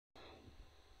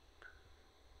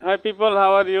Hi people,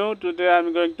 how are you? Today I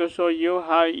am going to show you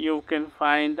how you can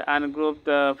find and group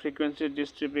the frequency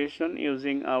distribution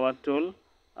using our tool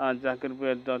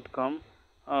zakirware.com.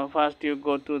 First you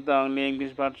go to the only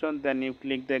English version, then you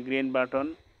click the green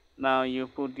button. Now you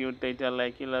put your data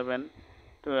like 11,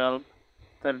 12,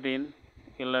 13,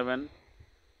 11,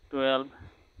 12,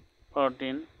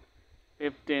 14,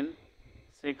 15,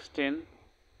 16,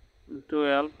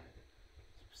 12,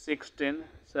 16,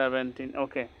 17.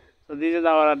 Okay, so this is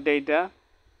our data.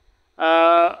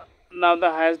 Now the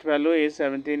highest value is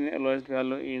 17, lowest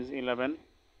value is 11.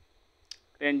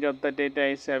 Range of the data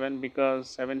is 7 because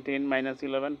 17 minus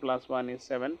 11 plus 1 is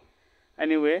 7.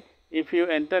 Anyway, if you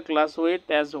enter class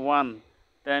width as 1,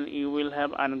 then you will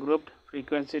have ungrouped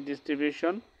frequency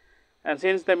distribution. And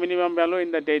since the minimum value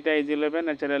in the data is 11,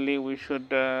 naturally we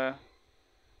should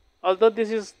although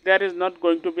there is not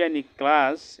going to be any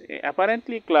class,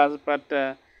 apparently class,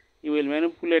 but you will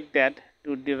manipulate that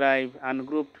to derive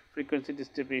ungrouped frequency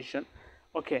distribution.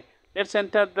 Okay, let's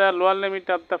enter the lower limit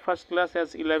of the first class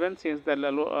as 11 since the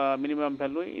minimum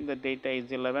value in the data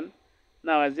is 11.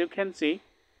 Now as you can see,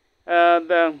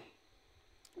 the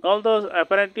although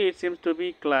apparently it seems to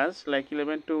be class like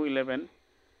 11 to 11,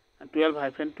 12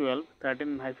 hyphen 12,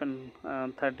 13 hyphen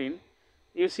 13,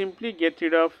 you simply get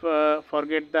rid of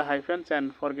forget the hyphens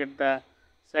and forget the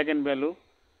second value.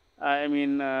 I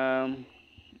mean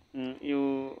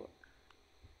you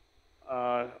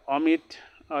omit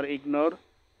or ignore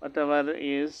whatever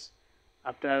is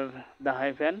after the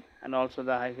hyphen and also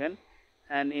the hyphen,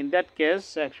 and in that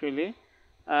case actually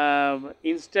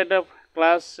instead of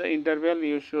class interval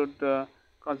you should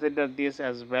consider this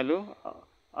as value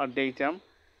or datum.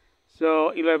 So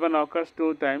 11 occurs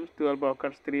 2 times, 12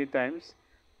 occurs 3 times,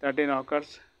 13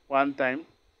 occurs 1 time,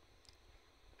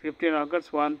 15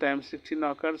 occurs 1 time, 16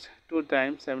 occurs 2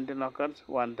 times, 17 occurs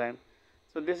 1 time.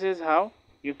 So this is how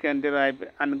you can derive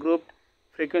ungrouped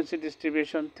frequency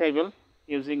distribution table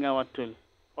using our tool.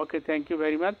 Okay, thank you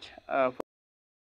very much for